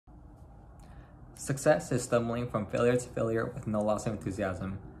Success is stumbling from failure to failure with no loss of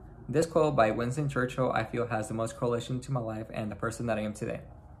enthusiasm. This quote by Winston Churchill I feel has the most correlation to my life and the person that I am today.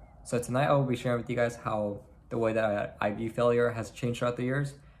 So tonight I will be sharing with you guys how the way that I view failure has changed throughout the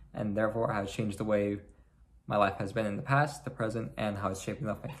years, and therefore has changed the way my life has been in the past, the present, and how it's shaping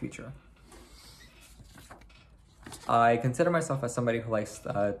up my future. I consider myself as somebody who likes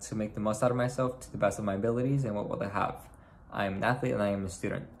to make the most out of myself to the best of my abilities and what I have. I am an athlete and I am a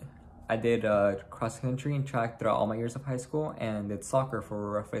student. I did cross country and track throughout all my years of high school, and did soccer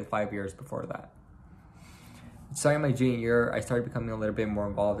for roughly 5 years before that. Starting my junior year, I started becoming a little bit more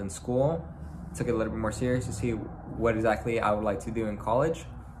involved in school, took it a little bit more serious to see what exactly I would like to do in college,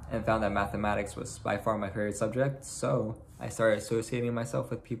 and found that mathematics was by far my favorite subject. So I started associating myself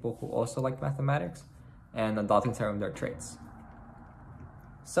with people who also liked mathematics and adopting some of their traits.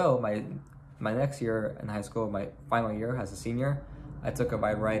 So my next year in high school, my final year as a senior, I took a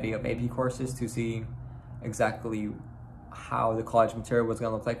wide variety of AP courses to see exactly how the college material was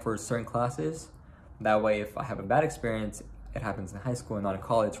going to look like for certain classes. That way, if I have a bad experience, it happens in high school and not in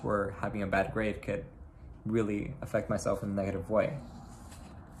college, where having a bad grade could really affect myself in a negative way.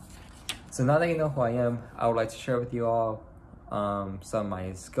 So now that you know who I am, I would like to share with you all some of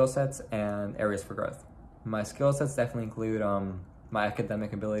my skill sets and areas for growth. My skill sets definitely include my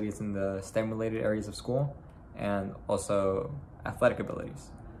academic abilities in the STEM-related areas of school, and also athletic abilities.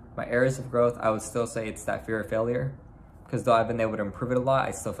 My areas of growth, I would still say it's that fear of failure, because though I've been able to improve it a lot,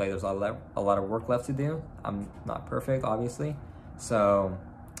 I still feel like there's a lot of work left to do. I'm not perfect, obviously, so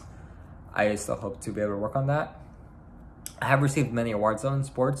I still hope to be able to work on that. I have received many awards in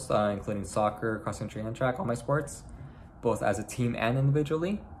sports, including soccer, cross country, and track, all my sports, both as a team and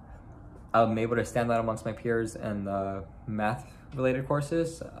individually. I'm able to stand out amongst my peers in math-related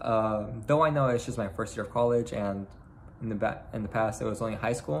courses. Though I know it's just my first year of college, and in the past it was only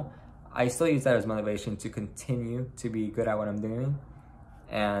high school, I still use that as motivation to continue to be good at what I'm doing,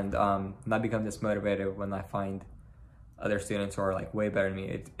 and not become dismotivated when I find other students who are like way better than me.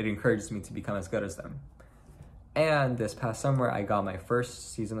 It encourages me to become as good as them. And this past summer, I got my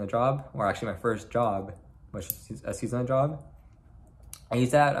first seasonal job, or actually my first job, which is a seasonal job. I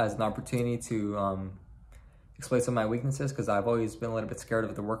use that as an opportunity to exploit some of my weaknesses, because I've always been a little bit scared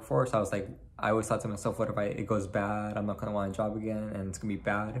of the workforce. I always thought to myself, what if it goes bad? I'm not gonna want a job again, and it's gonna be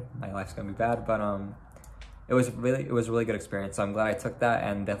bad. My life's gonna be bad. But it was a really good experience. So I'm glad I took that,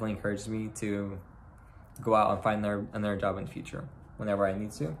 and definitely encouraged me to go out and find another job in the future whenever I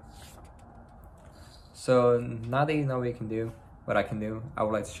need to. So now that you know what I can do, I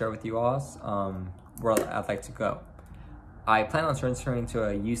would like to share with you all where I'd like to go. I plan on transferring to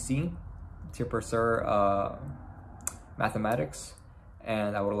a UC to pursue mathematics,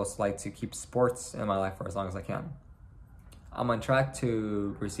 and I would also like to keep sports in my life for as long as I can. I'm on track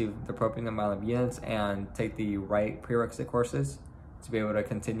to receive the appropriate amount of units and take the right prerequisite courses to be able to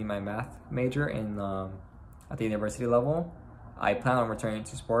continue my math major at the university level. I plan on returning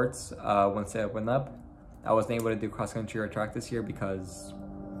to sports once they open up. I wasn't able to do cross country or track this year because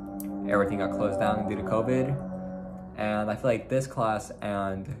everything got closed down due to COVID. And I feel like this class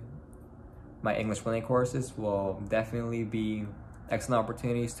and my English 1A courses will definitely be excellent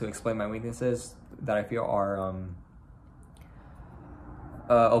opportunities to explain my weaknesses that I feel are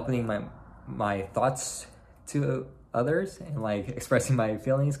opening my thoughts to others, and like expressing my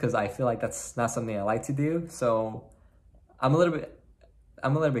feelings, because I feel like that's not something I like to do. So I'm a little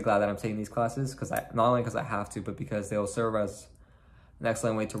bit glad that I'm taking these classes, because not only because I have to, but because they will serve as an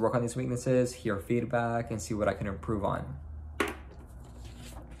excellent way to work on these weaknesses, hear feedback, and see what I can improve on.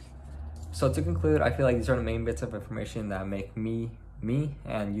 So to conclude, I feel like these are the main bits of information that make me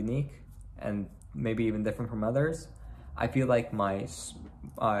and unique, and maybe even different from others. I feel like my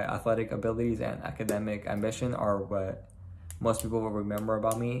athletic abilities and academic ambition are what most people will remember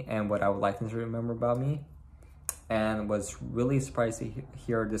about me, and what I would like them to remember about me. And was really surprised to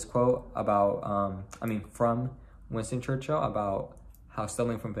hear this quote about, from Winston Churchill, about how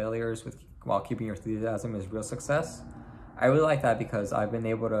stumbling from failures while keeping your enthusiasm is real success. I really like that, because I've been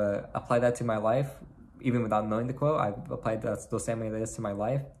able to apply that to my life, even without knowing the quote. I've applied those same ideas to my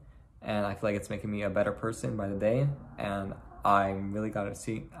life, and I feel like it's making me a better person by the day. And I'm really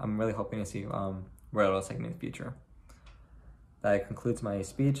hoping to see where it'll take me in the future. That concludes my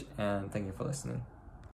speech, and thank you for listening.